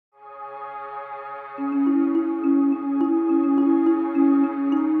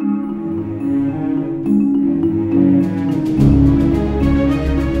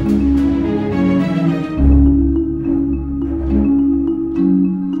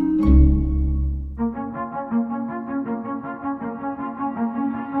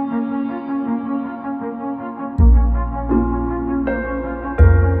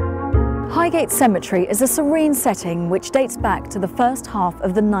Highgate Cemetery is a serene setting which dates back to the first half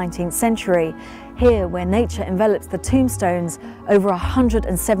of the 19th century. Here, where nature envelops the tombstones, over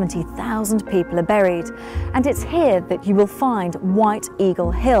 170,000 people are buried. And it's here that you will find White Eagle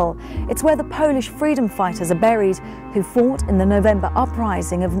Hill. It's where the Polish freedom fighters are buried who fought in the November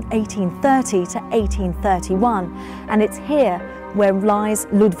Uprising of 1830 to 1831. And it's here where lies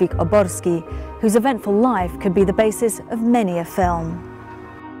Ludwik Oborski, whose eventful life could be the basis of many a film.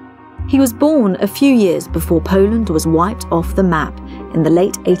 He was born a few years before Poland was wiped off the map in the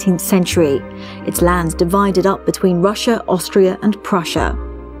late 18th century, its lands divided up between Russia, Austria and Prussia.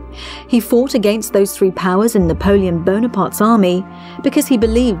 He fought against those three powers in Napoleon Bonaparte's army because he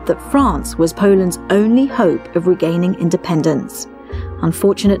believed that France was Poland's only hope of regaining independence.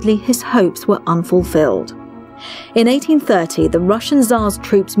 Unfortunately, his hopes were unfulfilled. In 1830, the Russian Tsar's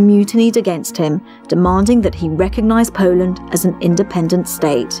troops mutinied against him, demanding that he recognize Poland as an independent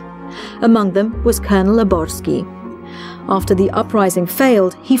state. Among them was Colonel Oborski. After the uprising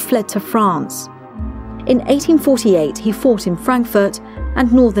failed, he fled to France. In 1848, he fought in Frankfurt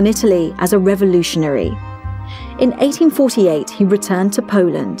and northern Italy as a revolutionary. In 1848, he returned to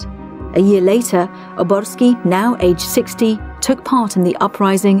Poland. A year later, Oborski, now aged 60, took part in the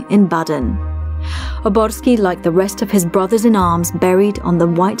uprising in Baden. Oborski, like the rest of his brothers in arms buried on the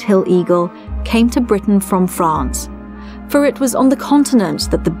White Hill Eagle, came to Britain from France. For it was on the continent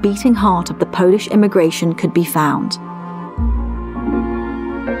that the beating heart of the Polish immigration could be found.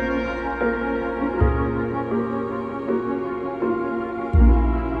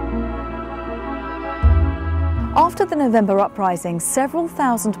 After the November Uprising, several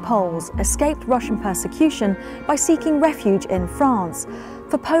thousand Poles escaped Russian persecution by seeking refuge in France.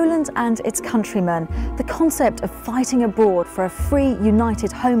 For Poland and its countrymen, the concept of fighting abroad for a free, united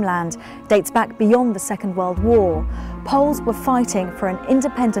homeland dates back beyond the Second World War. Poles were fighting for an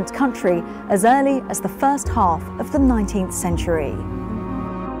independent country as early as the first half of the 19th century.